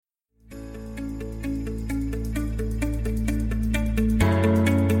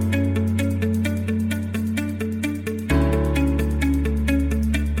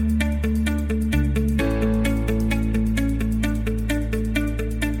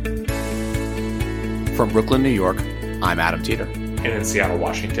From Brooklyn, New York, I'm Adam Teeter. And in Seattle,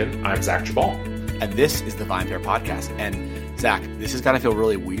 Washington, I'm Zach Jabal. And this is the VinePair Podcast. And Zach, this is going to feel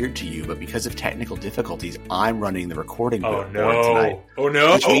really weird to you, but because of technical difficulties, I'm running the recording board tonight. Oh,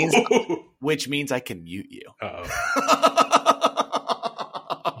 no. Which means I can mute you. Uh-oh.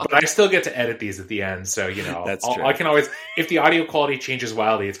 But I still get to edit these at the end, so, you know, That's true. I can always, if the audio quality changes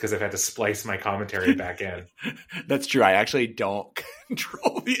wildly, it's because I've had to splice my commentary back in. That's true. I actually don't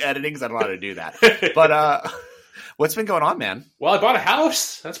control the editing because I don't know how to do that. But what's been going on, man? Well, I bought a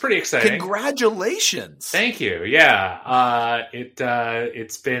house. That's pretty exciting. Congratulations. Thank you. Yeah.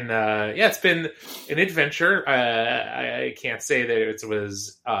 It's been an adventure. I can't say that it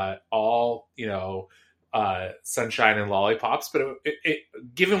was all, you know, sunshine and lollipops, but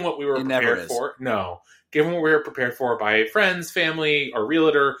given what we were prepared for, given what we were prepared for by friends, family, or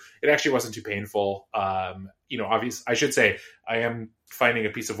realtor, it actually wasn't too painful. You know, obviously, I should say I am finding a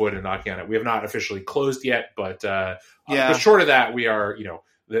piece of wood and knocking on it. We have not officially closed yet, but short of that, we are, you know,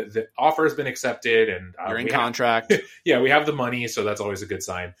 the offer has been accepted and you're in contract. Yeah, we have the money, so that's always a good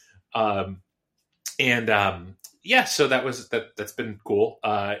sign. So that's been cool.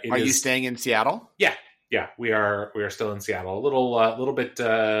 Are you staying in Seattle? Yeah, we are still in Seattle. A little bit.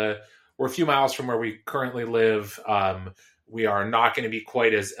 We're a few miles from where we currently live. We are not going to be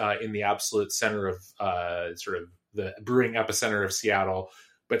quite as in the absolute center of sort of the brewing epicenter of Seattle,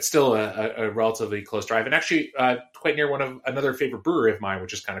 but still a relatively close drive, and actually quite near another favorite brewery of mine,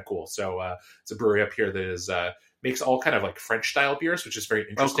 which is kind of cool. So it's a brewery up here that is makes all kind of like French style beers, which is very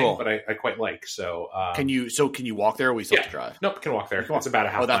interesting. Oh, cool. But I quite like. So can you walk there, or we still have to drive? Nope, can walk there. It's about a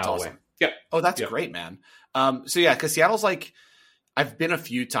half mile awesome. away. Yep. Oh, that's great, man. So yeah, because Seattle's like, I've been a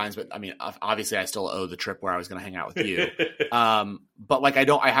few times, but I mean, obviously I still owe the trip where I was going to hang out with you. But like,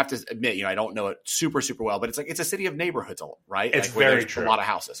 I have to admit, you know, I don't know it super, super well, but it's like, it's a city of neighborhoods, right? It's like, very true. A lot of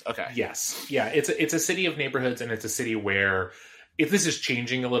houses. Okay. Yes. Yeah. It's a city of neighborhoods, and it's a city where, if this is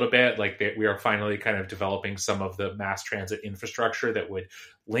changing a little bit, like we are finally kind of developing some of the mass transit infrastructure that would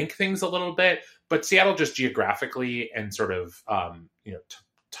link things a little bit. But Seattle just geographically and sort of, you know,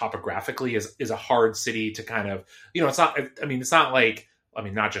 topographically is a hard city to kind of, you know, it's not like,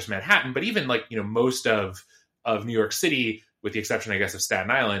 not just Manhattan, but even like, you know, most of New York City, with the exception, I guess, of Staten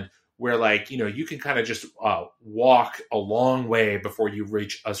Island, where like, you know, you can kind of just walk a long way before you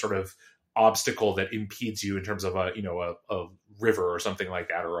reach a sort of obstacle that impedes you in terms of a river or something like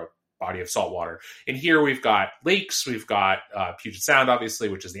that, or a body of salt water. And here we've got lakes, we've got Puget Sound, obviously,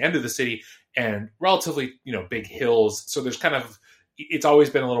 which is the end of the city, and relatively, you know, big hills. So there's kind of, it's always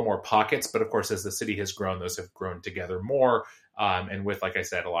been a little more pockets, but of course, as the city has grown, those have grown together more. And with, like I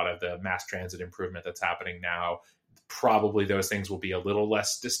said, a lot of the mass transit improvement that's happening now, probably those things will be a little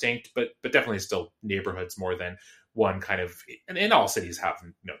less distinct, but definitely still neighborhoods more than one kind of, and all cities have,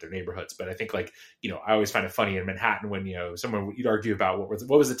 you know, their neighborhoods. But I think, like, you know, I always find it funny in Manhattan when, you know, someone you'd argue about what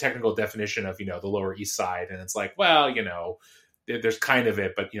was the technical definition of, you know, the Lower East Side. And it's like, well, you know, there's kind of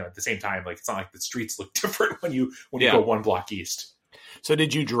it, but, you know, at the same time, like, it's not like the streets look different when you go one block east. So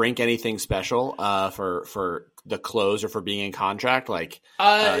did you drink anything special for the close or for being in contract? Like,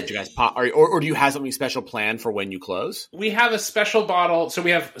 did you guys pop, or do you have something special planned for when you close? We have a special bottle.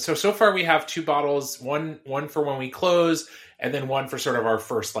 So far we have two bottles, one for when we close, and then one for sort of our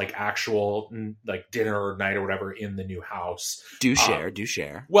first like actual like dinner or night or whatever in the new house. Do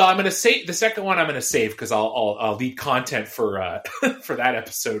share. Well, I'm going to say the second one I'm going to save because I'll leave content for for that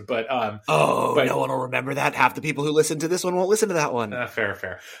episode. But no one will remember that. Half the people who listen to this one won't listen to that one.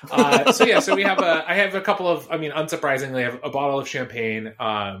 Fair. So we have I have a couple of, unsurprisingly, I have a bottle of champagne,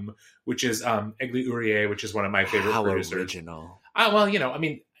 which is Aigle Ourier, which is one of my favorite producers. Original. Well, you know,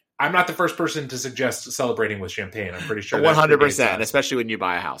 I'm not the first person to suggest celebrating with champagne. I'm pretty sure 100%, especially when you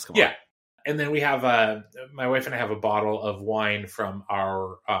buy a house. Come on. Yeah. And then we have, my wife and I have a bottle of wine from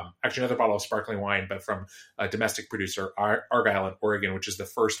our, actually another bottle of sparkling wine, but from a domestic producer, Argyle in Oregon, which is the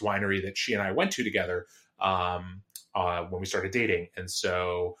first winery that she and I went to together when we started dating. And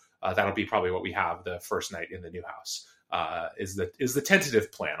so that'll be probably what we have the first night in the new house, is the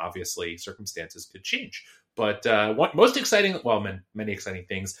tentative plan. Obviously, circumstances could change. But most exciting, many exciting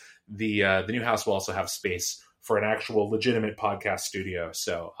things, the new house will also have space for an actual legitimate podcast studio.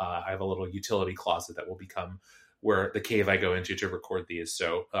 So I have a little utility closet that will become where the cave I go into to record these.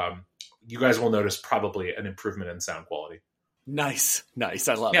 So you guys will notice probably an improvement in sound quality. Nice.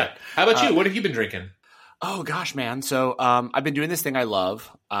 I love it. How about you? What have you been drinking? Oh gosh, man. So I've been doing this thing I love,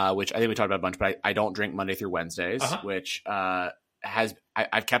 which I think we talked about a bunch, but I don't drink Monday through Wednesdays, which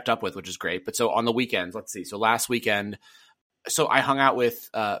I've kept up with, which is great. But so on the weekends, let's see. So last weekend, I hung out with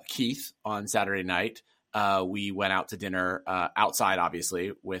Keith on Saturday night. We went out to dinner outside,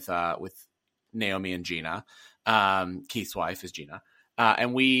 obviously, with Naomi and Gina. Keith's wife is Gina.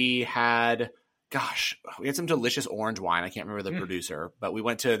 And we had some delicious orange wine. I can't remember the producer, but we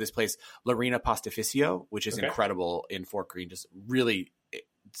went to this place, Larina Pastificio, which is incredible in Fort Greene, just really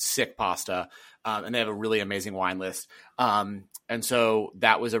sick pasta. And they have a really amazing wine list. And so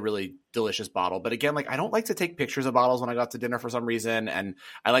that was a really delicious bottle. But again, like I don't like to take pictures of bottles when I go out to dinner for some reason. And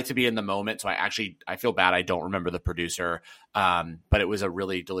I like to be in the moment. So I feel bad. I don't remember the producer. But it was a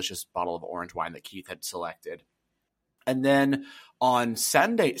really delicious bottle of orange wine that Keith had selected. And then on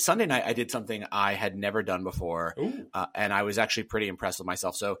Sunday night, I did something I had never done before. And I was actually pretty impressed with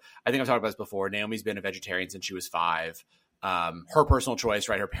myself. So I think I've talked about this before. Naomi's been a vegetarian since she was 5. Her personal choice,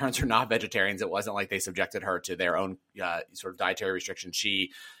 right? Her parents are not vegetarians. It wasn't like they subjected her to their own sort of dietary restrictions.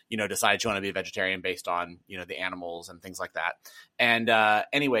 She, decided she wanted to be a vegetarian based on, the animals and things like that. And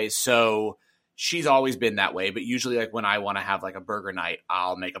anyways, so she's always been that way. But usually like when I want to have like a burger night,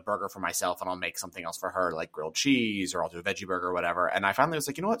 I'll make a burger for myself and I'll make something else for her, like grilled cheese, or I'll do a veggie burger or whatever. And I finally was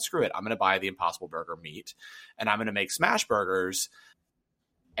like, you know what? Screw it. I'm going to buy the Impossible Burger meat and I'm going to make smash burgers.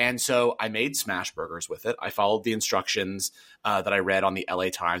 And so I made smash burgers with it. I followed the instructions that I read on the LA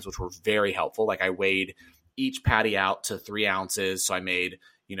Times, which were very helpful. Like I weighed each patty out to 3 ounces. So I made,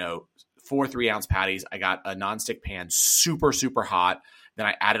 4 3-ounce patties. I got a nonstick pan, super, super hot. Then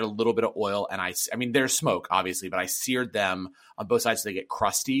I added a little bit of oil and I mean, there's smoke obviously, but I seared them on both sides so they get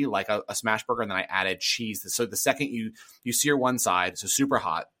crusty like a smash burger. And then I added cheese. So the second you sear one side, so super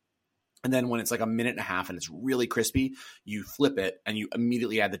hot. And then when it's like a minute and a half and it's really crispy, you flip it and you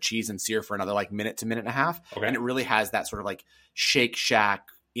immediately add the cheese and sear for another like minute to minute and a half. Okay. And it really has that sort of like Shake Shack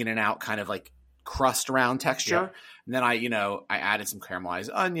in and out kind of like crust around texture. Yeah. And then I added some caramelized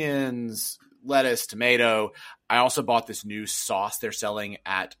onions, lettuce, tomato. I also bought this new sauce they're selling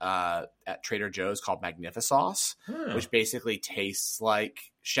at Trader Joe's called Magnificauce, which basically tastes like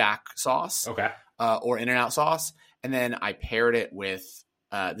Shack sauce, or In-N-Out sauce. And then I paired it with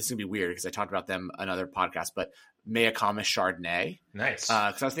this is gonna be weird because I talked about them on another podcast, but Mayacamas Chardonnay. Nice.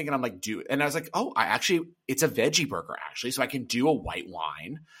 Because I was thinking, I'm like, and I was like, it's a veggie burger actually, so I can do a white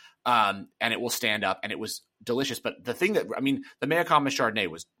wine, and it will stand up, and it was delicious. But the thing the Mayacamas Chardonnay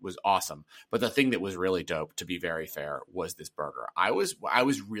was awesome. But the thing that was really dope, to be very fair, was this burger. I was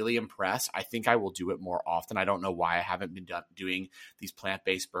really impressed. I think I will do it more often. I don't know why I haven't been doing these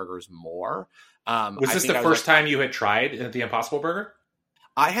plant-based burgers more. Was this the first time you had tried the Impossible Burger?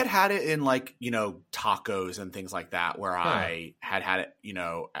 I had it in like, tacos and things like that where I had it,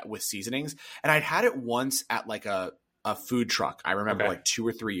 with seasonings. And I'd had it once at like a food truck. I remember like 2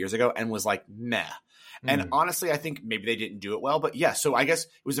 or 3 years ago and was like, meh. And honestly, I think maybe they didn't do it well. But yeah, so I guess it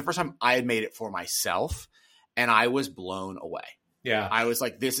was the first time I had made it for myself and I was blown away. Yeah. I was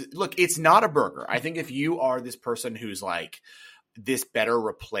like, look, it's not a burger. I think if you are this person who's like, this better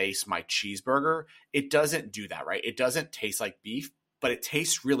replace my cheeseburger, it doesn't do that, right? It doesn't taste like beef, but it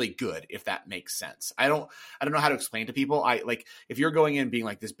tastes really good, if that makes sense. I don't know how to explain to people. If you're going in being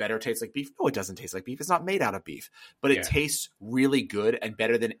like, this better tastes like beef. No, it doesn't taste like beef. It's not made out of beef, but it tastes really good and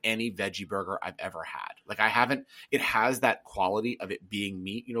better than any veggie burger I've ever had. It has that quality of it being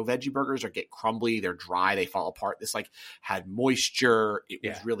meat. Veggie burgers get crumbly. They're dry. They fall apart. This had moisture. It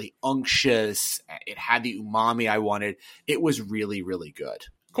was really unctuous. It had the umami I wanted. It was really, really good.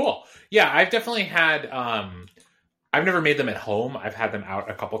 Cool. Yeah. I've definitely had, I've never made them at home. I've had them out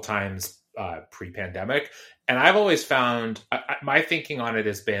a couple times pre-pandemic. And I've always found my thinking on it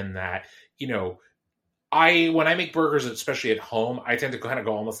has been that, when I make burgers, especially at home, I tend to kind of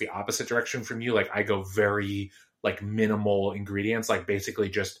go almost the opposite direction from you. Like I go very like minimal ingredients, like basically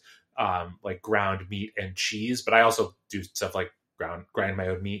just like ground meat and cheese. But I also do stuff like grind my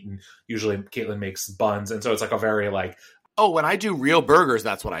own meat. And usually Caitlin makes buns. And so it's like a very like, when I do real burgers,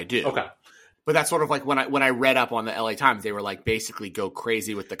 that's what I do. Okay. But that's sort of like when I read up on the LA Times, they were like basically go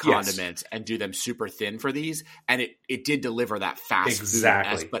crazy with the condiments and do them super thin for these. And it did deliver that fast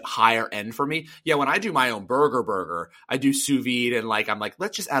food but higher end for me. Yeah, when I do my own burger, I do sous vide and I'm like,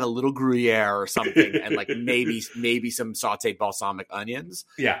 let's just add a little Gruyere or something and like maybe some sauteed balsamic onions.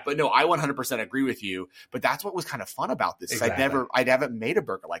 Yeah. But no, I 100% agree with you. But that's what was kind of fun about this. Exactly. I haven't made a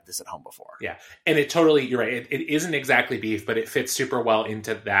burger like this at home before. Yeah. And you're right. It isn't exactly beef, but it fits super well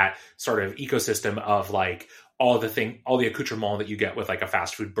into that sort of ecosystem of like all the accoutrement that you get with like a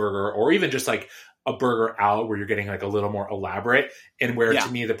fast food burger, or even just like a burger out where you're getting like a little more elaborate, and where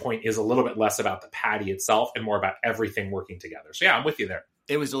to me the point is a little bit less about the patty itself and more about everything working together. So yeah, I'm with you there.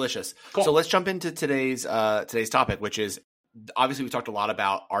 It was delicious. Cool. So let's jump into today's topic, which is obviously we talked a lot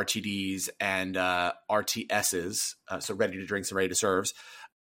about RTDs and RTSs, so ready to drinks and ready to serves,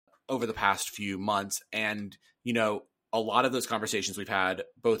 over the past few months. And a lot of those conversations we've had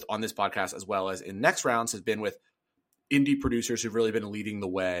both on this podcast as well as in next rounds has been with indie producers who've really been leading the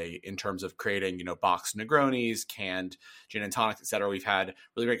way in terms of creating, boxed Negronis, canned gin and tonic, et cetera. We've had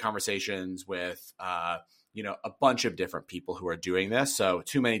really great conversations with, a bunch of different people who are doing this. So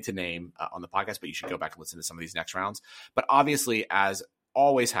too many to name on the podcast, but you should go back and listen to some of these next rounds. But obviously, as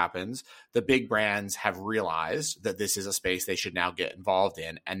always happens, the big brands have realized that this is a space they should now get involved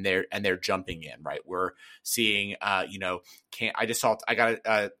in, and they're jumping in, right? We're seeing, I got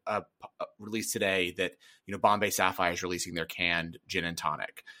a release today that, Bombay Sapphire is releasing their canned gin and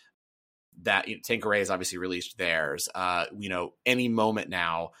tonic. That Tanqueray has obviously released theirs. Any moment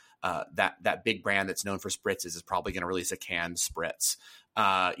now, that big brand that's known for spritzes is probably going to release a canned spritz.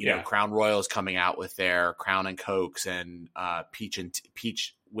 Crown Royal is coming out with their Crown and Cokes and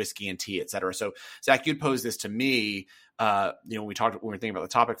peach whiskey and tea, et cetera. So Zach, you'd posed this to me, when we were thinking about the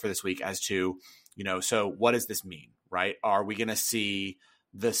topic for this week as to, so what does this mean, right? Are we going to see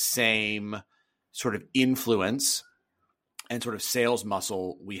the same sort of influence and sort of sales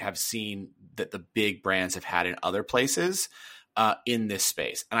muscle we have seen that the big brands have had in other places in this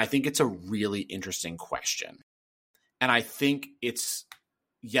space? And I think it's a really interesting question. And I think it's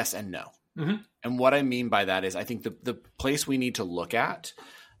yes and no. Mm-hmm. And what I mean by that is I think the place we need to look at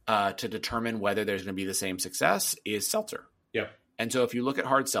to determine whether there's going to be the same success is seltzer. Yep. And so if you look at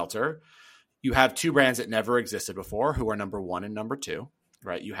hard seltzer, you have two brands that never existed before who are number one and number two,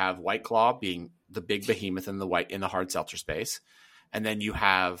 right? You have White Claw being the big behemoth in the hard seltzer space. And then you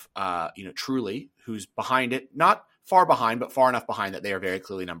have, Truly, who's behind it, not far behind, but far enough behind that they are very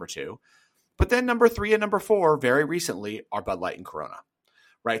clearly number two. But then number three and number four, very recently, are Bud Light and Corona,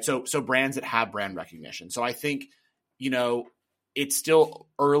 right? So brands that have brand recognition. So I think, it's still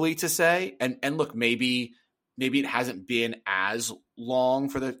early to say. And look, maybe it hasn't been as long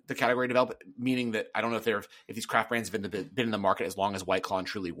for the category to develop, meaning that I don't know if these craft brands have been in the market as long as White Claw and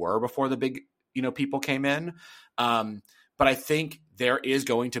Truly were before the big, people came in. But I think there is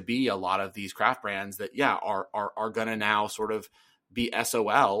going to be a lot of these craft brands that, are going to now sort of be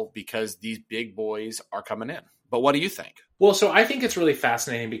SOL because these big boys are coming in. But what do you think? Well, so I think it's really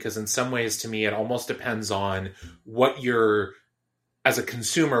fascinating because in some ways, to me, it almost depends on as a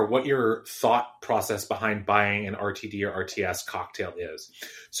consumer, what your thought process behind buying an RTD or RTS cocktail is.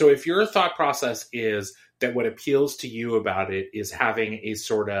 So if your thought process is that what appeals to you about it is having a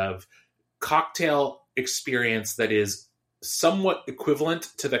sort of cocktail experience that is somewhat equivalent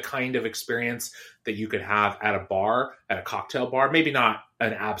to the kind of experience that you could have at a cocktail bar, maybe not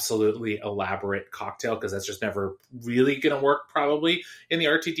an absolutely elaborate cocktail, because that's just never really going to work probably in the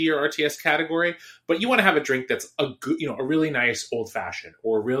RTD or RTS category. But you want to have a drink that's a good, a really nice old fashioned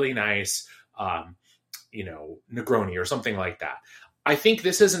or a really nice, Negroni or something like that. I think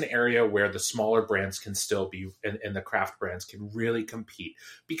this is an area where the smaller brands can still be, and the craft brands can really compete,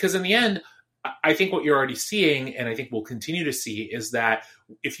 because in the end, I think what you're already seeing, and I think we'll continue to see, is that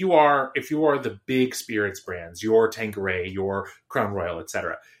if you are the big spirits brands, your Tanqueray, your Crown Royal,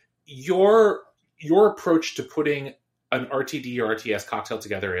 etc., your approach to putting an RTD or RTS cocktail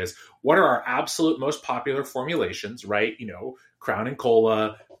together is, what are our absolute most popular formulations, right? Crown and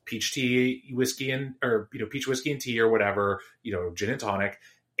Cola, peach tea, whiskey peach whiskey and tea or whatever, gin and tonic,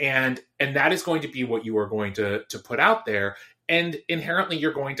 and that is going to be what you are going to put out there. And inherently,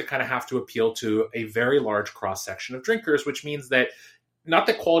 you're going to kind of have to appeal to a very large cross-section of drinkers, which means that not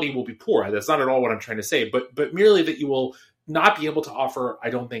that quality will be poor. That's not at all what I'm trying to say, but merely that you will not be able to offer,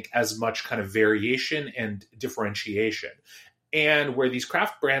 I don't think, as much kind of variation and differentiation. And where these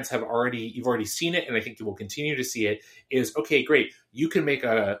craft brands you've already seen it, and I think you will continue to see it, is, okay, great, you can make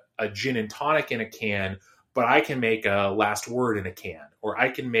a gin and tonic in a can, but I can make a Last Word in a can, or I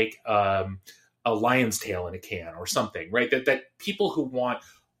can make a lion's tail in a can or something, right? That people who want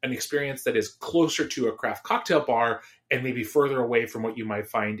an experience that is closer to a craft cocktail bar and maybe further away from what you might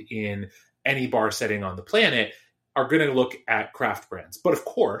find in any bar setting on the planet are going to look at craft brands. But of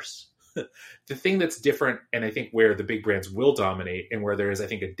course, the thing that's different, and I think where the big brands will dominate, and where there is, I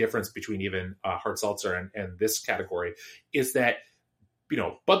think, a difference between even hard seltzer and this category, is that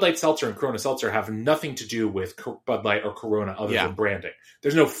Bud Light Seltzer and Corona Seltzer have nothing to do with Bud Light or Corona other than branding.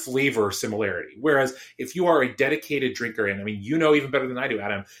 There's no flavor similarity. Whereas if you are a dedicated drinker, and I mean, even better than I do,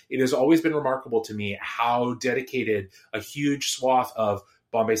 Adam, it has always been remarkable to me how dedicated a huge swath of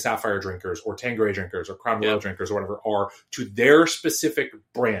Bombay Sapphire drinkers or Tanqueray drinkers or Crown Royal drinkers or whatever are to their specific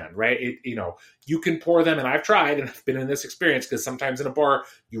brand, right? You can pour them, and I've tried, and I've been in this experience, because sometimes in a bar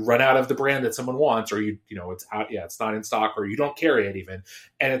you run out of the brand that someone wants, or it's out, it's not in stock, or you don't carry it even,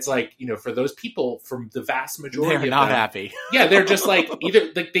 and it's like, for those people, from the vast majority, they're not happy. Yeah, they're just like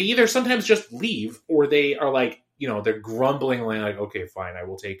they either sometimes just leave, or they are like, they're grumbling like, okay, fine, I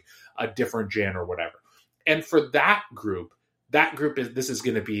will take a different gin or whatever. And for that group this is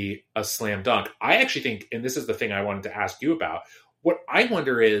going to be a slam dunk. I actually think, and this is the thing I wanted to ask you about, what I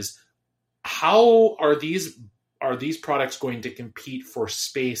wonder is, how are these products going to compete for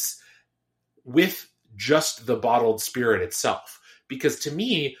space with just the bottled spirit itself? Because to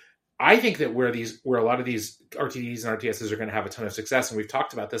me, I think that where a lot of these RTDs and RTSs are going to have a ton of success, and we've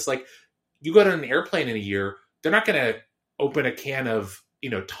talked about this, like, you go to an airplane in a year, they're not going to open a can of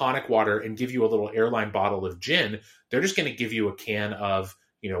tonic water and give you a little airline bottle of gin. They're just going to give you a can of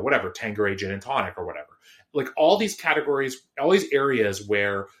whatever, Tanqueray gin and tonic or whatever. Like, all these categories, all these areas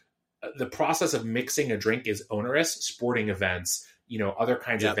where the process of mixing a drink is onerous, sporting events, other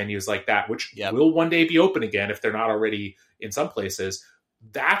kinds of venues like that, which will one day be open again if they're not already in some places.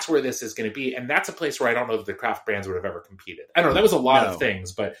 That's where this is going to be. And that's a place where I don't know that the craft brands would have ever competed. I don't know. That was a lot of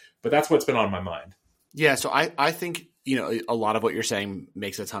things, but that's what's been on my mind. Yeah. So I think, a lot of what you're saying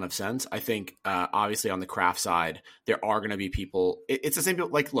makes a ton of sense. I think, obviously on the craft side, there are going to be people, it's the same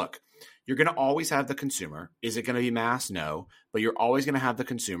people, like, look, you're going to always have the consumer. Is it going to be mass? No, but you're always going to have the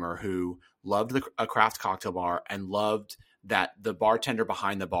consumer who loved a craft cocktail bar and loved that the bartender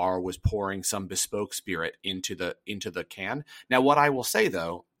behind the bar was pouring some bespoke spirit into the can. Now, what I will say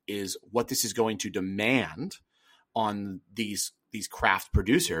though, is what this is going to demand on these craft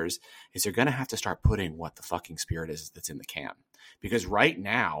producers is they're going to have to start putting what the fucking spirit is that's in the can. Because right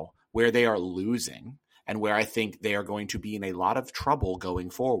now, where they are losing and where I think they are going to be in a lot of trouble going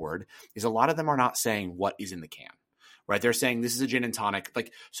forward is a lot of them are not saying what is in the can, right? They're saying this is a gin and tonic.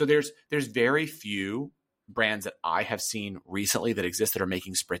 Like, so there's very few brands that I have seen recently that exist that are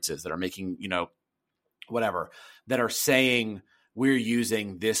making spritzes, that are making, whatever, that are saying we're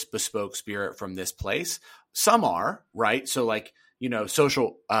using this bespoke spirit from this place. Some are, right? So like,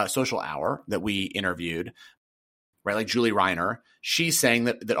 Social Hour that we interviewed, right? Like Julie Reiner, she's saying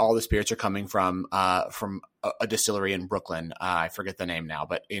that all the spirits are coming from a distillery in Brooklyn. I forget the name now,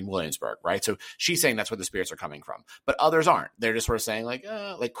 but in Williamsburg, right? So she's saying that's where the spirits are coming from, but others aren't. They're just sort of saying like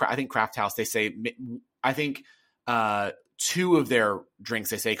I think Craft House, they say, I think two of their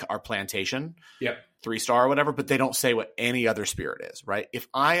drinks they say are Plantation, 3-star or whatever, but they don't say what any other spirit is, right? If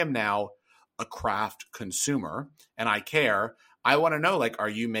I am now a craft consumer and I care, I want to know, like, are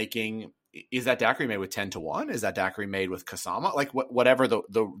you making, is that daiquiri made with 10-1? Is that daiquiri made with Kasama? Like whatever the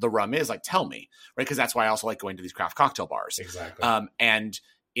rum is, like, tell me, right? Because that's why I also like going to these craft cocktail bars. Exactly. And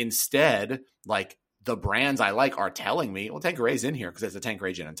instead, like, the brands I like are telling me, well, Tanqueray's in here because it's a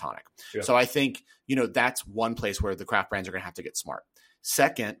Tanqueray gin and tonic. Yeah. So I think, that's one place where the craft brands are going to have to get smart.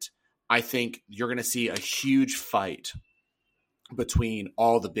 Second, I think you're going to see a huge fight between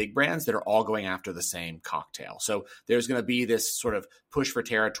all the big brands that are all going after the same cocktail. So there's going to be this sort of push for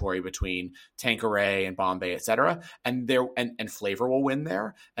territory between Tanqueray and Bombay, et cetera. And flavor will win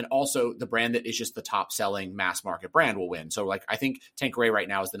there. And also the brand that is just the top selling mass market brand will win. So like, I think Tanqueray right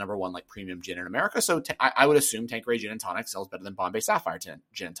now is the number one, like, premium gin in America. So I would assume Tanqueray gin and tonic sells better than Bombay Sapphire gin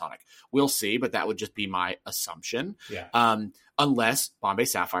and tonic. We'll see, but that would just be my assumption. Yeah. Unless Bombay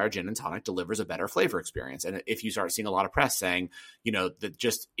Sapphire gin and tonic delivers a better flavor experience. And if you start seeing a lot of press saying, that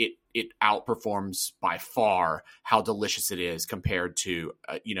just it outperforms by far how delicious it is compared to,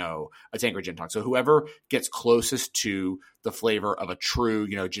 a Tanqueray gin and tonic. So whoever gets closest to the flavor of a true,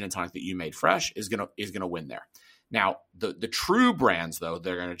 gin and tonic that you made fresh is going to win there. Now, the true brands, though,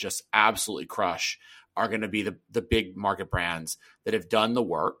 they're going to just absolutely crush are going to be the big market brands that have done the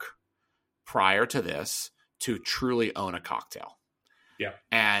work prior to this to truly own a cocktail. Yeah.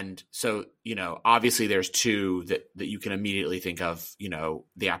 And so, obviously there's two that you can immediately think of,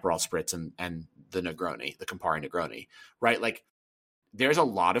 the Aperol Spritz and the Negroni, the Campari Negroni, right? Like, there's a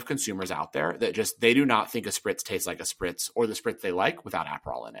lot of consumers out there that they do not think a Spritz tastes like a Spritz or the Spritz they like without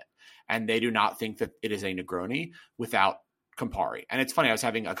Aperol in it. And they do not think that it is a Negroni without Campari. And it's funny, I was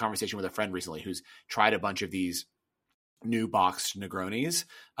having a conversation with a friend recently who's tried a bunch of these new boxed Negronis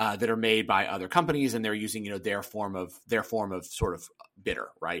that are made by other companies, and they're using their form of sort of bitter,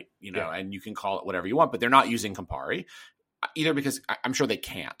 right? And you can call it whatever you want, but they're not using Campari either because I'm sure they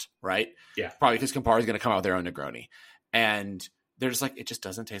can't, right? Yeah, probably because Campari is going to come out with their own Negroni, and they're just like, it just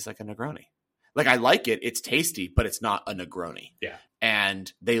doesn't taste like a Negroni. Like, I like it, it's tasty, but it's not a Negroni. Yeah,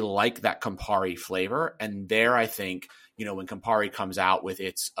 and they like that Campari flavor, and there I think when Campari comes out with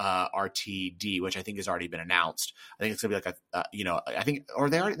its RTD, which I think has already been announced, I think it's going to be like I think, or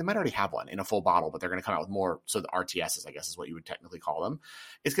they might already have one in a full bottle, but they're going to come out with more. So the RTSs, I guess, is what you would technically call them.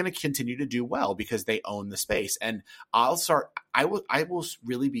 It's going to continue to do well because they own the space. And I will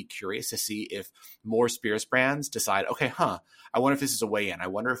really be curious to see if more spirits brands decide, okay, I wonder if this is a way in. I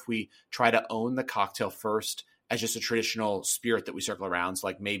wonder if we try to own the cocktail first as just a traditional spirit that we circle around. So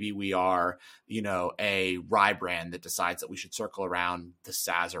like maybe we are, you know, a rye brand that decides that we should circle around the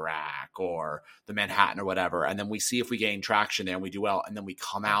Sazerac or the Manhattan or whatever. And then we see if we gain traction there and we do well. And then we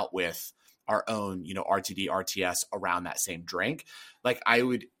come out with our own, you know, RTD, RTS around that same drink. Like I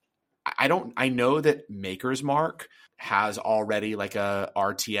know that Maker's Mark has already like a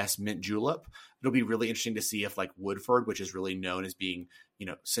RTS mint julep. It'll be really interesting to see if like Woodford, which is really known as being, you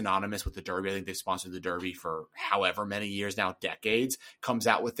know, synonymous with the Derby. I think they've sponsored the Derby for however many years now, decades, comes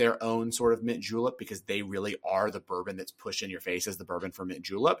out with their own sort of mint julep, because they really are the bourbon that's pushed in your face as the bourbon for mint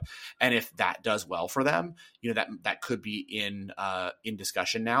julep. And if that does well for them, you know, that could be in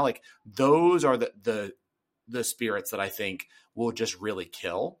discussion now. Like those are the spirits that I think will just really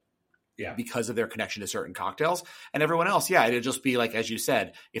kill. Yeah, because of their connection to certain cocktails. And everyone else, yeah, it'll just be like, as you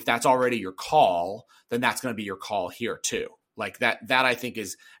said, if that's already your call, then that's going to be your call here too. Like that I think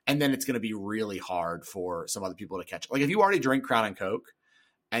is, and then it's going to be really hard for some other people to catch. Like if you already drink Crown and Coke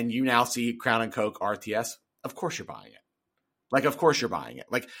and you now see Crown and Coke RTS, of course you're buying it. Like, of course you're buying it.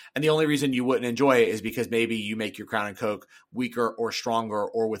 Like, and the only reason you wouldn't enjoy it is because maybe you make your Crown and Coke weaker or stronger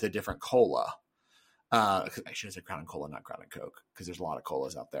or with a different cola. I should have said Crown and Cola, not Crown and Coke, because there's a lot of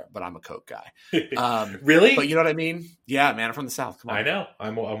colas out there, but I'm a Coke guy. Really? But you know what I mean? Yeah, man, I'm from the South. Come on. I know.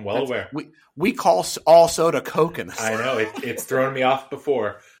 I'm well aware. We call all soda Coke in the South. I know. It's thrown me off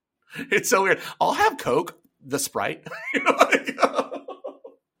before. It's so weird. I'll have Coke, the Sprite. You know, like,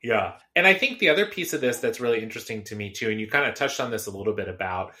 yeah. And I think the other piece of this that's really interesting to me too, and you kind of touched on this a little bit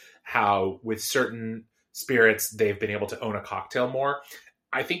about how with certain spirits, they've been able to own a cocktail more.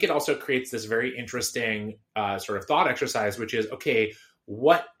 I think it also creates this very interesting sort of thought exercise, which is, okay,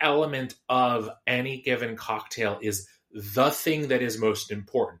 what element of any given cocktail is the thing that is most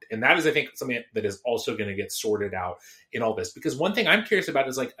important? And that is, I think, something that is also going to get sorted out in all this. Because one thing I'm curious about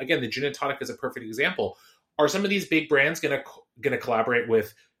is, like, again, the gin and tonic is a perfect example. Are some of these big brands going to collaborate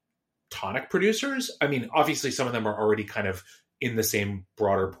with tonic producers? I mean, obviously some of them are already kind of in the same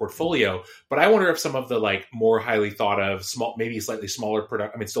broader portfolio, but I wonder if some of the like more highly thought of small, maybe slightly smaller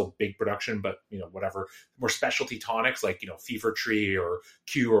product, I mean, still big production, but you know, whatever, more specialty tonics like, you know, Fever Tree or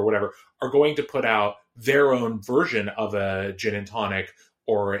Q or whatever are going to put out their own version of a gin and tonic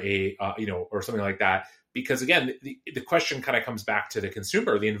or a, you know, or something like that. Because again, the question kind of comes back to the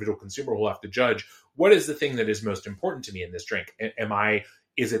consumer. The individual consumer will have to judge, what is the thing that is most important to me in this drink?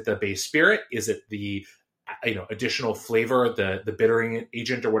 Is it the base spirit? Is it the, you know, additional flavor, the bittering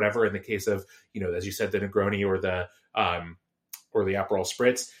agent or whatever in the case of, you know, as you said, the Negroni or the Aperol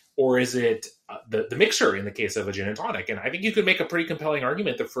Spritz, or is it the mixer in the case of a gin and tonic? And I think you could make a pretty compelling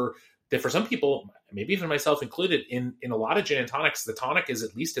argument that for some people, maybe even myself included, in a lot of gin and tonics, the tonic is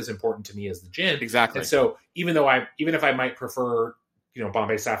at least as important to me as the gin. Exactly. And so even if I might prefer, you know,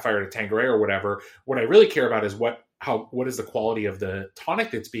 Bombay Sapphire to Tanqueray or whatever, what I really care about is what is the quality of the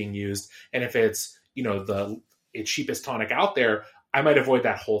tonic that's being used. And if it's, you know, the cheapest tonic out there, I might avoid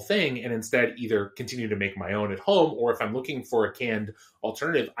that whole thing and instead either continue to make my own at home, or if I'm looking for a canned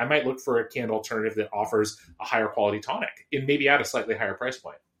alternative, I might look for a canned alternative that offers a higher quality tonic and maybe at a slightly higher price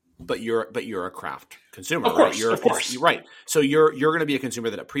point. But you're a craft consumer, of course, right? Of course. You're right. So you're going to be a consumer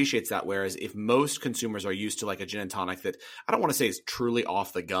that appreciates that. Whereas if most consumers are used to like a gin and tonic that I don't want to say is truly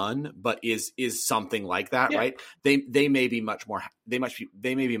off the gun, but is something like that, yeah, right? They may be much more. They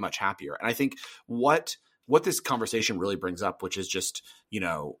may be much happier. And I think what this conversation really brings up, which is just, you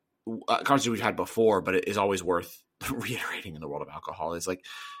know, a conversation we've had before, but it is always worth reiterating in the world of alcohol, is like,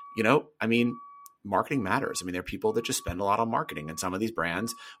 you know, I mean, marketing matters. I mean, there are people that just spend a lot on marketing, and some of these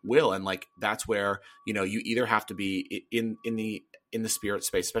brands will. And like, that's where, you know, you either have to be in the spirit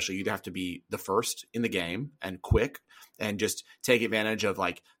space, especially, you either have to be the first in the game and quick and just take advantage of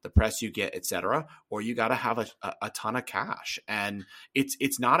like the press you get, et cetera, or you got to have a ton of cash. And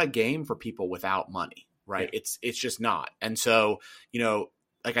it's not a game for people without money, right? Yeah. It's just not. And so, you know,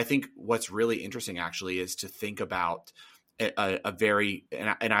 like, I think what's really interesting actually is to think about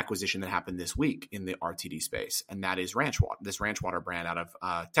an acquisition that happened this week in the RTD space, and that is Ranch Water, this Ranch Water brand out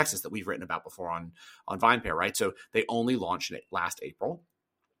of Texas that we've written about before on VinePair, right? So they only launched it last April,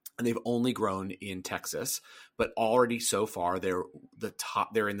 and they've only grown in Texas, but already so far they're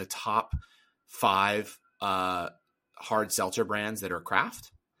in the top 5 hard seltzer brands that are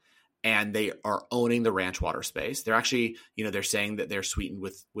craft. And they are owning the Ranch Water space. They're actually, you know, they're saying that they're sweetened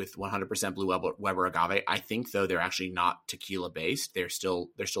with 100% Blue Weber agave. I think though they're actually not tequila based. They're still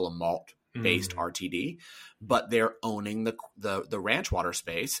a malt based RTD, but they're owning the Ranch Water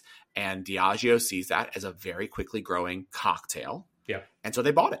space. And Diageo sees that as a very quickly growing cocktail. Yeah, and so they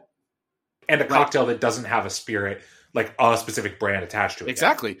bought it. And a cocktail that doesn't have a spirit, like a specific brand attached to it.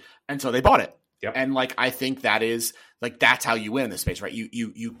 Exactly. Yet. And so they bought it. Yep. And like, I think that is like, that's how you win in this space, right?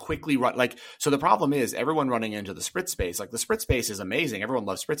 You quickly run, like, so the problem is everyone running into the spritz space, like the spritz space is amazing. Everyone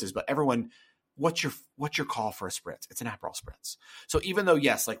loves spritzes, but everyone, what's your call for a spritz? It's an Aperol spritz. So even though,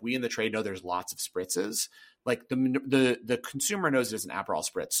 yes, like we in the trade know there's lots of spritzes, like the consumer knows there's an Aperol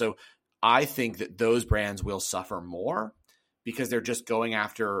spritz. So I think that those brands will suffer more because they're just going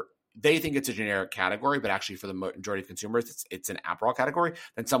after, they think it's a generic category, but actually for the majority of consumers, it's an Aperol category.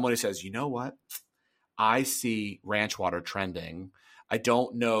 Then someone who says, you know what? I see ranch water trending. I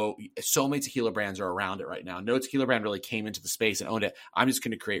don't know. So many tequila brands are around it right now. No tequila brand really came into the space and owned it. I'm just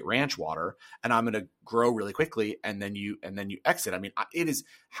going to create ranch water and I'm going to grow really quickly. And then you exit. I mean, I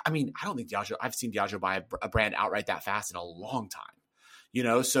don't think Diageo, I've seen Diageo buy a brand outright that fast in a long time. You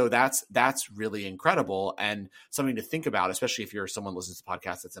know, so that's really incredible and something to think about, especially if you're someone who listens to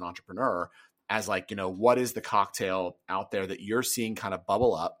podcasts that's an entrepreneur, as like, you know, what is the cocktail out there that you're seeing kind of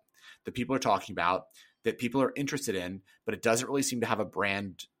bubble up that people are talking about, that people are interested in, but it doesn't really seem to have a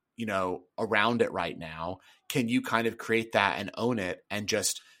brand, you know, around it right now. Can you kind of create that and own it and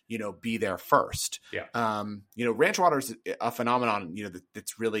just, you know, be there first? Yeah. You know, ranch water is a phenomenon, you know,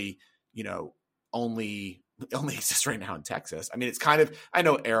 that's really, you know, only exists right now in Texas. I mean, it's kind of, I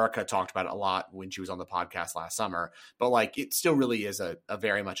know Erica talked about it a lot when she was on the podcast last summer, but like it still really is a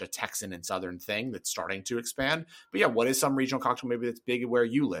very much a Texan and Southern thing that's starting to expand. But yeah, what is some regional cocktail maybe that's big where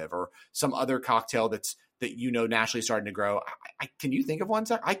you live, or some other cocktail that you know naturally starting to grow? Can you think of one?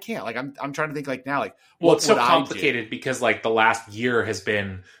 I can't. Like I'm trying to think like now, like well, it's so complicated because like the last year has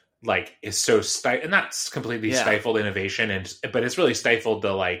been like is so and that's completely stifled innovation, but it's really stifled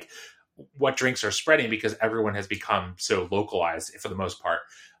the like what drinks are spreading because everyone has become so localized for the most part.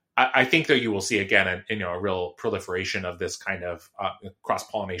 I think though you will see again, a real proliferation of this kind of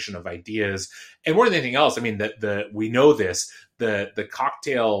cross-pollination of ideas. And more than anything else, I mean, we know this, the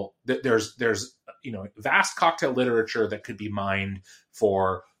cocktail, there's vast cocktail literature that could be mined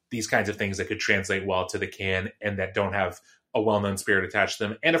for these kinds of things that could translate well to the can and that don't have a well-known spirit attached to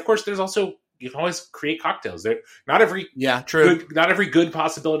them. And of course, there's also, you can always create cocktails. Not every good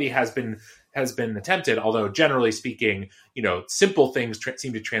possibility has been attempted. Although generally speaking, you know, simple things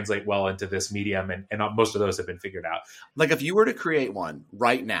seem to translate well into this medium, and most of those have been figured out. Like if you were to create one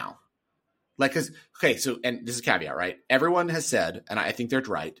right now, like so and this is a caveat, right? Everyone has said, and I think they're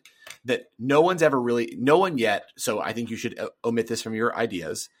right, that no one yet. So I think you should omit this from your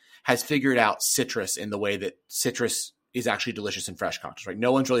ideas. Has figured out citrus in the way that citrus is actually delicious in fresh cocktails, right?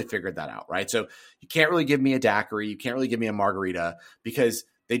 No one's really figured that out, right? So you can't really give me a daiquiri. You can't really give me a margarita because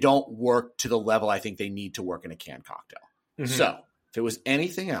they don't work to the level I think they need to work in a canned cocktail. Mm-hmm. So if it was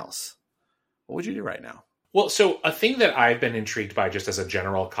anything else, what would you do right now? Well, so a thing that I've been intrigued by just as a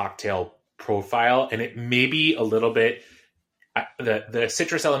general cocktail profile, and it may be a little bit, the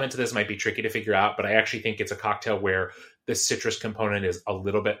citrus element to this might be tricky to figure out, but I actually think it's a cocktail where the citrus component is a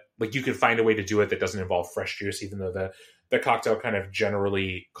little bit like you could find a way to do it that doesn't involve fresh juice, even though the cocktail kind of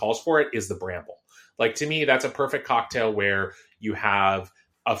generally calls for it, is the bramble. Like to me, that's a perfect cocktail where you have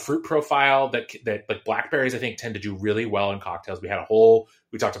a fruit profile that like blackberries, I think, tend to do really well in cocktails. We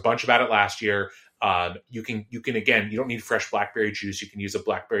talked a bunch about it last year. You can again, you don't need fresh blackberry juice. You can use a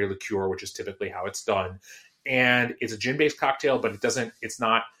blackberry liqueur, which is typically how it's done. And it's a gin-based cocktail, but it's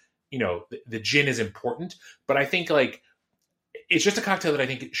not, you know, the gin is important, but I think like, it's just a cocktail that I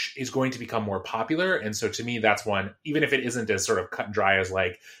think is going to become more popular. And so to me, that's one, even if it isn't as sort of cut and dry as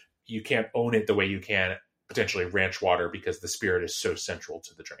like, you can't own it the way you can potentially ranch water because the spirit is so central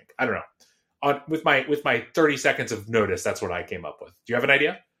to the drink. I don't know. With my 30 seconds of notice, that's what I came up with. Do you have an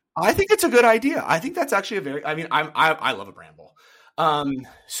idea? I think it's a good idea. I think that's actually I love a bramble.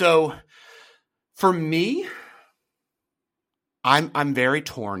 So for me, I'm very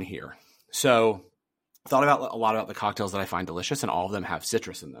torn here. So I thought a lot about the cocktails that I find delicious, and all of them have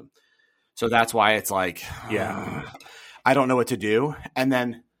citrus in them. So that's why it's like, I don't know what to do. And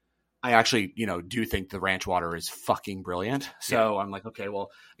then I actually, you know, do think the ranch water is fucking brilliant. So I'm like, okay, well,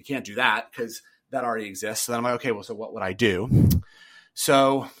 I can't do that because that already exists. So then I'm like, okay, well, so what would I do?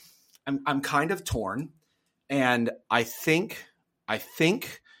 So I'm kind of torn, and I think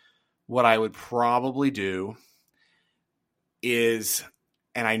what I would probably do is,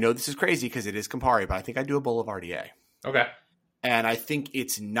 and I know this is crazy because it is Campari, but I think I'd do a Boulevardier. Okay. And I think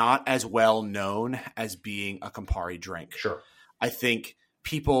it's not as well known as being a Campari drink. Sure. I think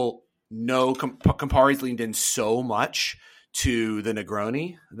people know Campari's leaned in so much to the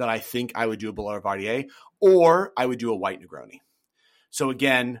Negroni that I think I would do a Boulevardier, or I would do a white Negroni. So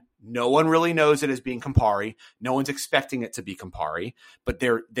again, no one really knows it as being Campari. No one's expecting it to be Campari, but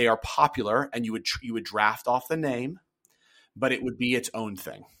they are popular, and you would draft off the name, but it would be its own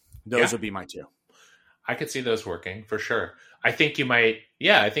thing. Those would be my two. I could see those working for sure. I think you might.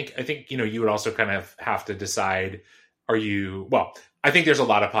 Yeah, I think you would also kind of have to decide. I think there's a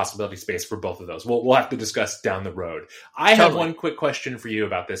lot of possibility space for both of those. We'll have to discuss down the road. I have one quick question for you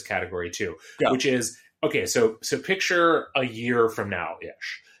about this category too, which is, okay, so picture a year from now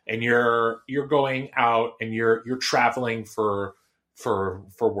ish, and you're going out and you're traveling for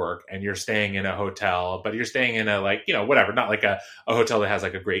work, and you're staying in a hotel, but you're staying in a whatever, not like a hotel that has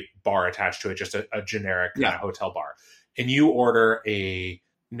like a great bar attached to it, just a generic kind of hotel bar, and you order a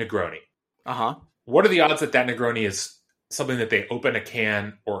Negroni. What are the odds that Negroni is something that they open a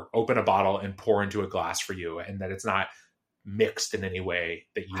can or open a bottle and pour into a glass for you, and that it's not mixed in any way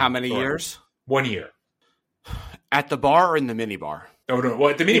that you... How many years? 1 year. At the bar or in the mini bar? Oh, no. Well,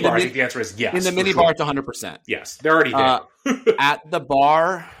 at the mini bar, I think the answer is yes. In the mini bar, it's 100%. Yes, they're already there. At the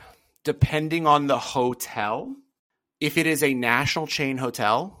bar, depending on the hotel, if it is a national chain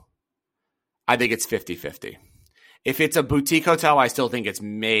hotel, I think it's 50-50. If it's a boutique hotel, I still think it's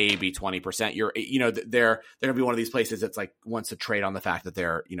maybe 20%. They're going to be one of these places that's like wants to trade on the fact that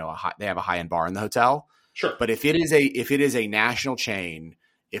they're, they have a high-end bar in the hotel. Sure. But if it is a national chain,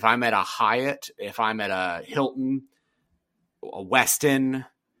 if I'm at a Hyatt, if I'm at a Hilton, a Westin,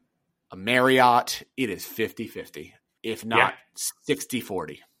 a Marriott, it is 50-50, if not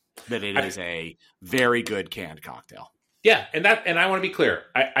 60-40. But it is a very good canned cocktail. Yeah, and I want to be clear.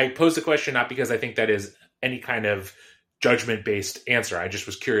 I posed the question not because I think that is any kind of judgment-based answer. I just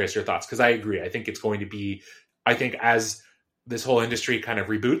was curious your thoughts, because I agree. I think it's going to be, as this whole industry kind of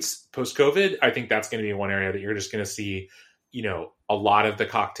reboots post-COVID, I think that's going to be one area that you're just going to see, a lot of the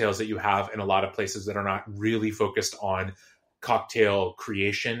cocktails that you have in a lot of places that are not really focused on cocktail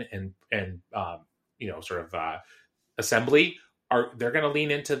creation and assembly, they're going to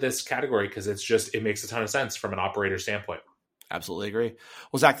lean into this category because it makes a ton of sense from an operator standpoint. Absolutely agree.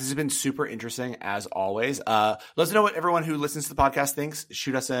 Well, Zach, this has been super interesting as always. Let us know what everyone who listens to the podcast thinks.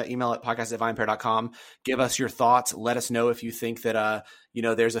 Shoot us an email at podcast@vinepair.com. Give us your thoughts. Let us know if you think that,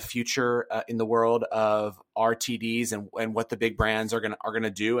 there's a future in the world of RTDs and what the big brands are going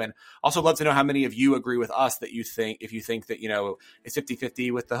to do. And also love to know how many of you agree with us that if you think that, it's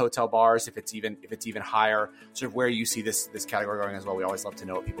 50-50 with the hotel bars, if it's even higher, sort of where you see this category going as well. We always love to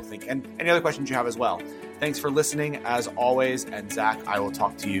know what people think and any other questions you have as well. Thanks for listening as always. And Zach, I will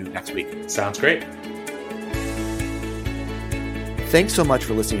talk to you next week. Sounds great. Thanks so much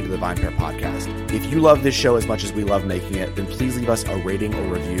for listening to the VinePair podcast. If you love this show as much as we love making it, then please leave us a rating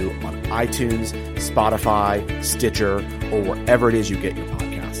or review on iTunes, Spotify, Stitcher, or wherever it is you get your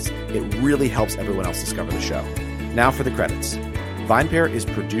podcasts. It really helps everyone else discover the show. Now for the credits. VinePair is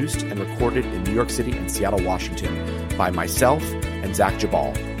produced and recorded in New York City and Seattle, Washington by myself and Zach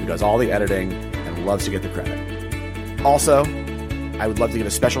Jabal, who does all the editing and loves to get the credit. Also, I would love to give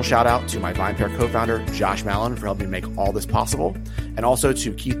a special shout out to my VinePair co-founder, Josh Mallon, for helping make all this possible, and also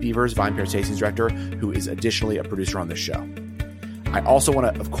to Keith Beavers, VinePair Tastings Director, who is additionally a producer on this show. I also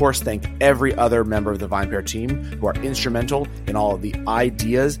want to, of course, thank every other member of the VinePair team who are instrumental in all of the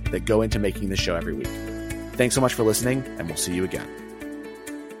ideas that go into making this show every week. Thanks so much for listening, and we'll see you again.